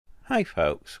Hi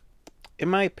folks, in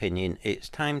my opinion it's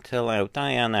time to allow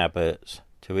Diane Abbott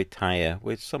to retire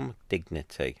with some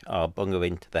dignity, or bung her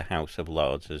into the House of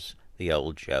Lords as the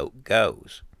old joke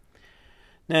goes.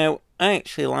 Now, I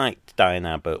actually liked Diane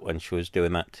Abbott when she was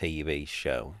doing that TV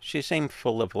show. She seemed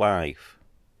full of life.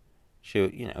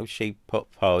 She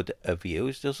put forward her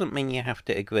views. Doesn't mean you have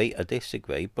to agree or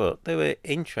disagree, but they were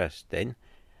interesting,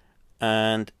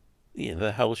 and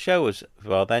the whole show was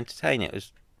rather entertaining. It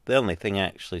was the only thing I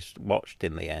actually watched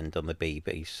in the end on the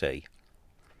BBC.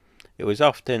 It was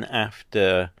often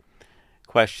after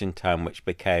Question Time, which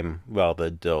became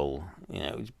rather dull.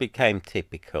 It became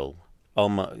typical.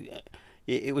 Almost,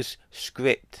 it was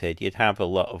scripted. You'd have a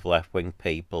lot of left-wing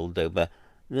people do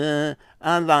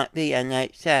I like the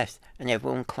NHS, and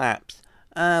everyone claps.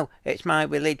 Oh, it's my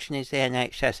religion is the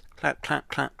NHS. Clap, clap,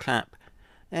 clap, clap.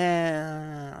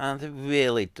 And they're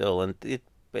really dull, and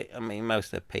most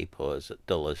of the people are as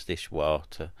dull as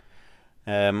dishwater.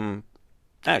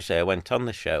 Actually, I went on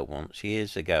the show once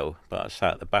years ago, but I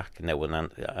sat at the back and I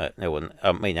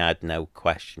had no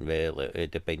question really.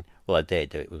 It'd have been, well, I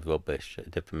did. It was rubbish.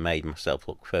 It'd have made myself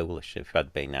look foolish if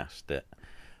I'd been asked it.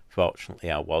 Fortunately,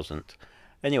 I wasn't.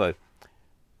 Anyway,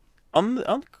 on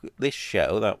this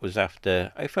show, that was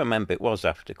after, if I remember, it was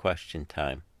after Question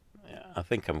Time. I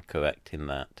think I'm correct in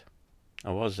that.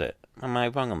 Or was it? Am I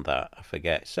wrong on that? I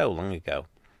forget. So long ago.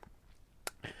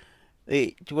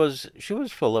 She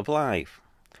was full of life.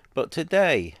 But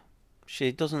today,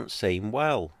 she doesn't seem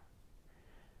well.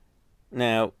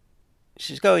 Now,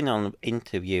 she's going on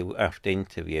interview after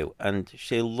interview, and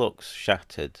she looks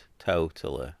shattered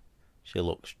totally. She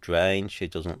looks drained. She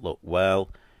doesn't look well.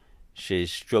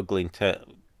 She's struggling to.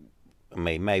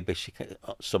 Maybe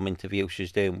some interviews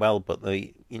she's doing well, but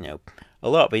a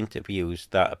lot of interviews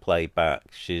that are played back,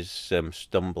 she's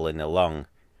stumbling along,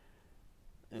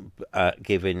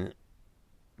 giving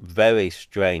very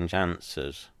strange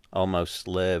answers, almost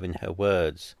slurring her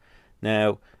words.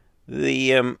 Now,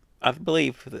 I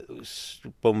believe that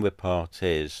one report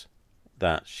is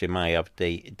that she may have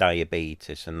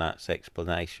diabetes, and that's the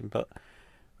explanation. But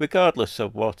regardless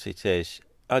of what it is,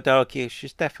 I'd argue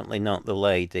she's definitely not the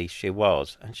lady she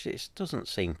was, and she doesn't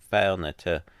seem fair on her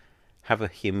to have her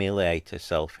humiliate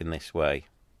herself in this way.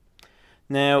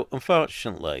 Now,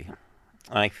 unfortunately,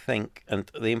 I think, and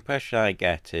the impression I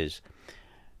get is,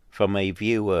 from a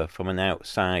viewer, from an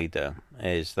outsider,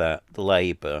 is that the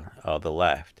Labour, or the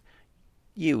left,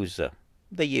 use her.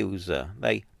 They use her.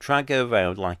 They drag her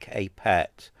around like a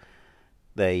pet.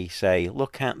 They say,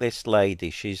 look at this lady,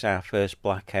 she's our first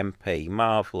black MP,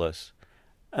 marvellous.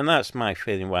 And that's my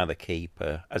feeling why they keep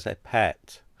her, as a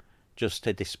pet, just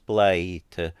to display,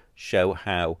 to show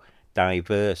how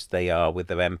diverse they are with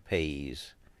their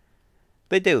MPs.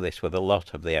 They do this with a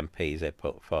lot of the MPs they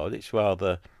put forward. It's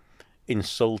rather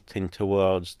insulting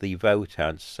towards the vote,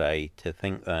 I'd say, to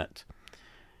think that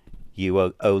you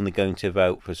are only going to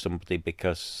vote for somebody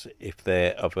because if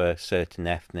they're of a certain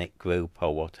ethnic group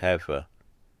or whatever.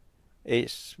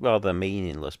 It's rather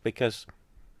meaningless, because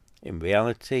in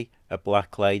reality, a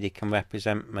black lady can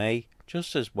represent me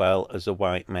just as well as a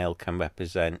white male can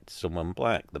represent someone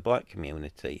black, the black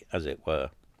community, as it were.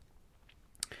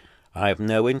 I have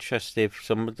no interest if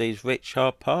somebody's rich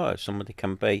or poor. Somebody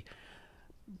can be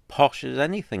posh as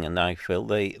anything, and I feel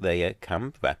they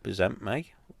can represent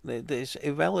me. It's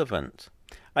irrelevant.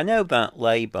 I know that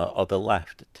Labour or the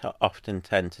left often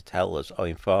tend to tell us or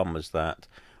inform us that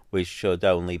we should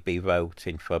only be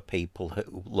voting for people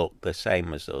who look the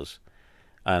same as us.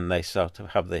 And they sort of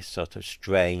have this sort of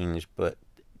strange but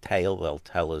tale. They'll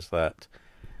tell us that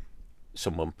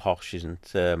someone posh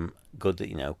isn't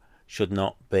good, should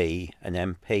not be an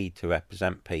MP to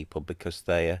represent people because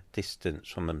they are distant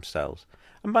from themselves.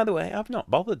 And by the way, I've not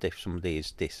bothered if somebody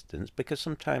is distant, because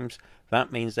sometimes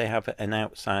that means they have an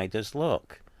outsider's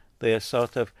look. They are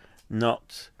sort of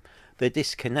not, they're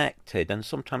disconnected, and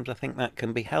sometimes I think that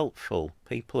can be helpful.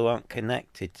 People who aren't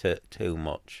connected to too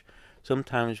much.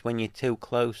 Sometimes when you're too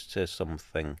close to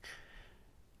something,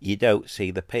 you don't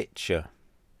see the picture.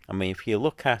 If you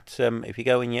look at, if you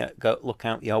go and look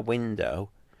out your window,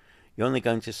 you're only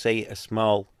going to see a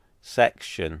small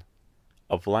section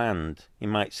of land. You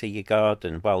might see your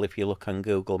garden. Well, if you look on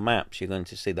Google Maps, you're going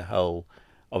to see the whole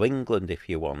of England if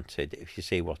you wanted, if you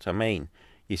see what I mean.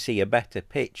 You see a better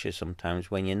picture sometimes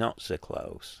when you're not so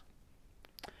close.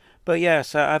 But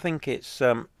yes, I think it's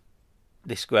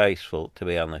disgraceful, to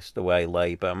be honest, the way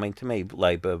Labour, to me,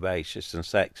 Labour are racist and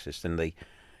sexist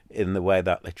in the way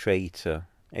that they treat her.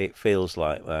 It feels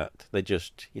like that. They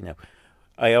just,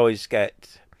 I always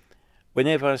get,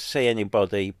 whenever I see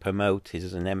anybody promoted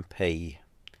as an MP,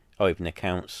 or even a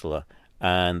councillor,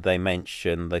 and they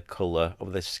mention the colour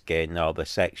of the skin or the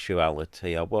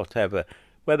sexuality or whatever,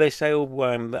 where they say, oh,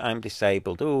 I'm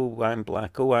disabled, oh, I'm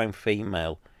black, oh, I'm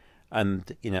female,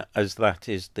 and, you know, as that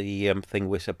is the thing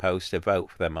we're supposed to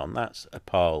vote for them on. That's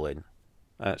appalling.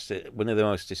 That's one of the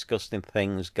most disgusting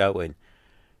things going.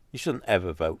 You shouldn't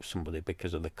ever vote somebody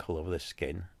because of the colour of their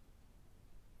skin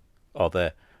or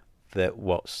the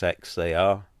what sex they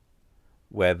are,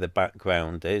 where the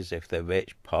background is, if they're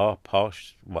rich, poor,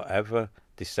 posh, whatever,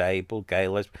 disabled, gay,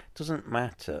 lesbian, it doesn't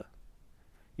matter.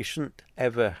 You shouldn't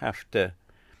ever have to.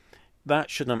 That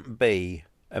shouldn't be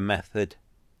a method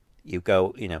you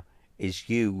go, you know, is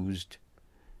used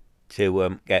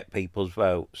to get people's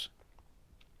votes.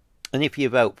 And if you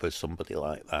vote for somebody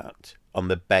like that, on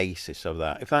the basis of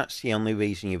that, if that's the only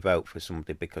reason you vote for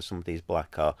somebody because somebody's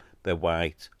black or they're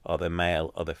white or they're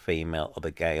male or they're female or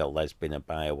they're gay or lesbian or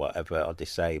bi or whatever or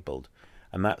disabled,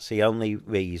 and that's the only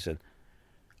reason,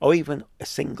 or even a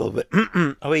single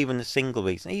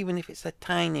reason, even if it's the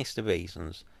tiniest of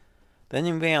reasons, then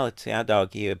in reality I'd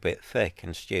argue you're a bit thick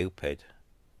and stupid,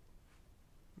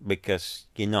 because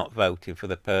you're not voting for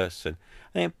the person.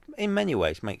 And it, in many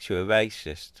ways, makes you a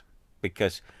racist,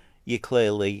 because you're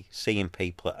clearly seeing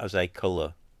people as a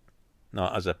colour,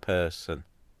 not as a person.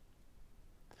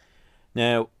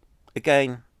 Now,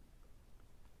 again,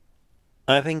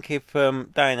 I think if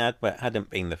Diane Abbott hadn't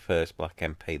been the first black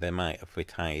MP, they might have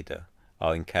retired her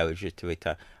or encouraged her to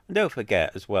retire. And don't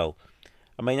forget as well,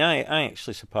 I mean, I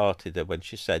actually supported her when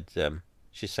she said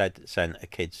send her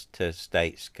kids to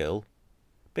state school,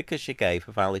 because she gave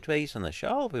a valid reason. I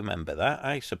shall remember that.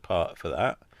 I support her for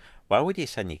that. Why would you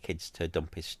send your kids to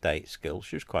dumpy state school?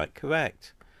 She was quite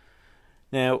correct.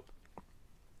 Now,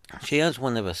 she has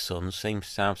one of her sons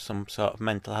seems to have some sort of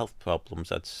mental health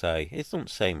problems, I'd say. It doesn't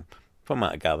seem, from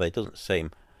what I gather, it doesn't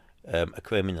seem a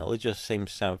criminal. It just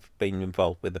seems to have been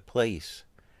involved with the police.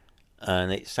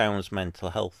 And it sounds mental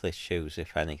health issues,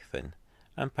 if anything.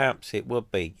 And perhaps it would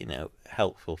be, you know,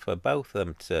 helpful for both of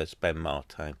them to spend more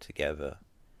time together.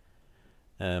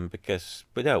 Because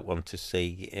we don't want to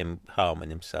see him harming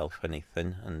himself or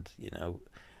anything, and, you know,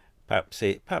 perhaps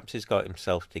he's got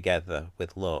himself together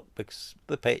with luck, because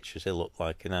the pictures he looked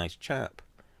like a nice chap.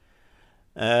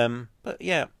 But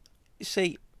yeah, you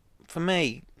see, for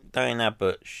me, Diane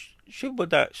Abbott, she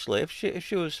would actually, if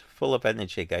she was full of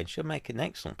energy again, she'd make an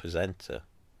excellent presenter,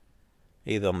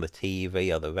 either on the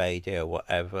TV or the radio or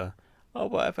whatever.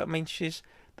 I mean,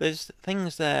 there's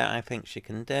things there I think she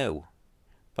can do.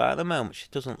 But at the moment, she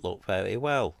doesn't look very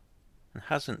well, and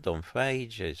hasn't done for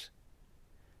ages.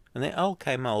 And it all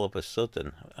came all of a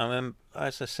sudden. I mean,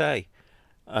 as I say,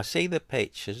 I see the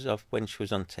pictures of when she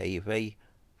was on TV,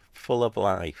 full of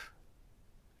life.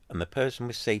 And the person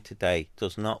we see today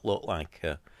does not look like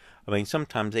her. I mean,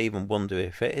 sometimes I even wonder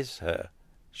if it is her.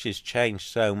 She's changed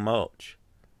so much.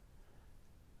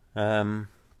 I'm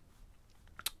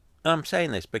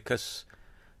saying this because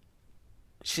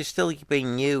she's still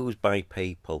being used by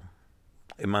people,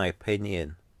 in my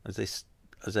opinion, as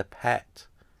a pet,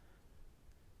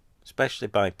 especially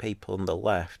by people on the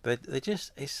left. They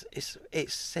just it's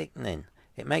sickening.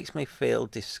 It makes me feel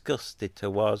disgusted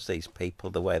towards these people,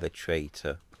 the way they treat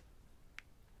her,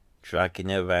 dragging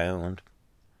her around,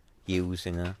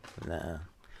 using her. Nah.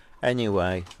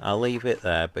 Anyway, I'll leave it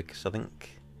there because I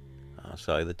think. Oh,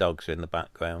 sorry, the dogs are in the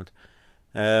background.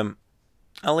 I'll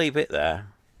leave it there.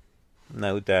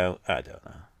 No doubt, I don't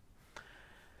know.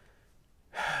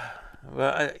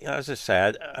 Well, as I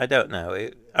said, I don't know.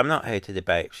 I'm not here to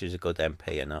debate if she's a good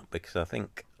MP or not, because I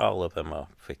think all of them are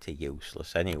pretty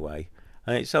useless anyway.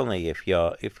 And it's only if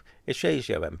she's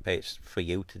your MP, it's for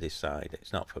you to decide.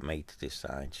 It's not for me to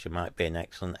decide. She might be an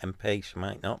excellent MP, she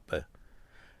might not be.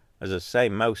 As I say,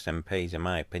 most MPs, in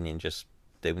my opinion, just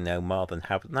do no more than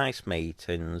have nice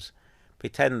meetings,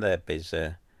 pretend they're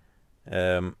busy,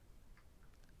 and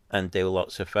do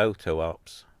lots of photo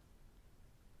ops.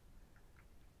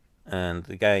 And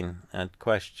again, I'd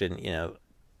question, you know,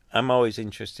 I'm always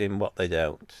interested in what they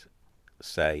don't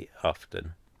say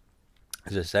often.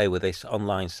 As I say, with this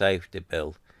online safety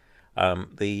bill,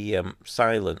 the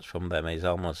silence from them is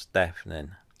almost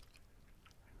deafening.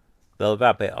 They'll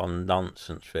rabbit on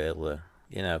nonsense, really.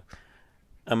 You know,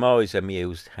 I'm always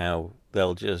amused how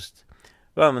they'll just,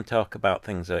 rather than talk about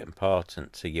things that are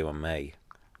important to you and me,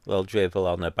 they'll drivel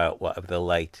on about whatever the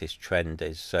latest trend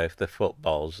is. So if the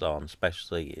football's on,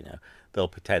 especially, you know, they'll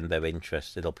pretend they're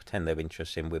interested. They'll pretend they're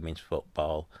interested in women's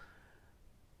football,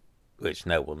 which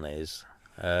no one is.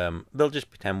 They'll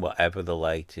just pretend whatever the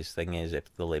latest thing is.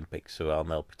 If the Olympics are on,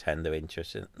 they'll pretend they're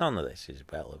interested. None of this is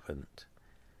relevant.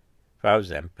 If I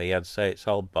was MP, I'd say it's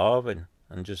all boring,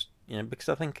 and just, you know, because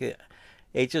I think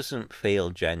It doesn't feel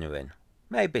genuine.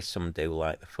 Maybe some do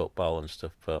like the football and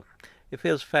stuff, but it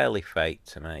feels fairly fake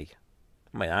to me.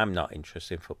 I mean, I'm not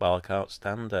interested in football. I can't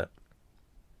stand it.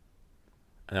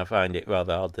 And I find it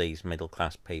rather odd these middle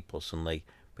class people suddenly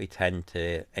pretend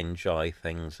to enjoy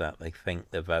things that they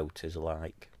think the voters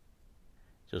like.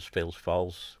 It just feels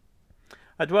false.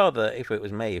 I'd rather, if it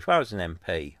was me, if I was an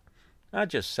MP, I'd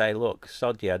just say, look,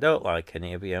 sod you, I don't like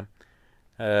any of you.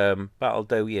 But I'll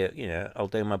do I'll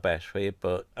do my best for you,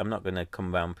 but I'm not going to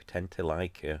come round and pretend to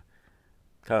like you.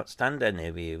 Can't stand any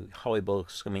of you horrible,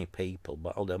 scummy people,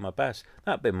 but I'll do my best.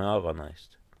 That'd be more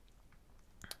honest.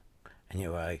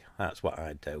 Anyway, that's what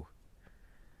I'd do.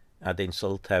 I'd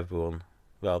insult everyone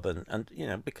rather than,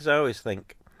 and because I always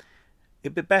think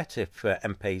it'd be better if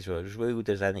MPs were as rude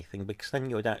as anything, because then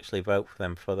you would actually vote for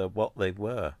them for what they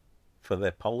were, for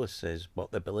their policies,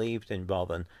 what they believed in,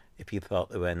 rather than if you thought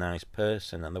they were a nice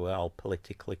person and they were all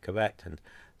politically correct and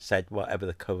said whatever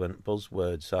the current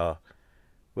buzzwords are,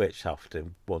 which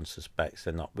often one suspects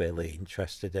they're not really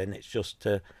interested in. It's just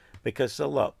because a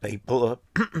lot of people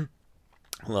are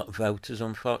a lot of voters,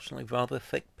 unfortunately, rather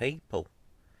thick people.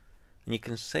 And you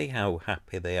can see how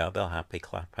happy they are. They'll happy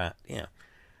clap at,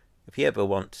 If you ever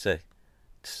want to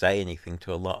say anything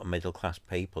to a lot of middle class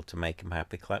people to make them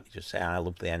happy clap, you just say, I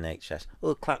love the NHS.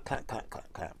 Oh, clap, clap, clap,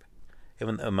 clap, clap.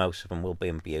 Even though most of them will be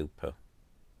in Bupa.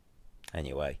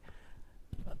 Anyway,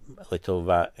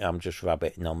 I'm just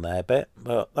rabbiting on there a bit.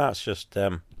 But that's just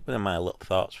one of my little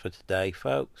thoughts for today,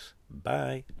 folks.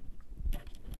 Bye.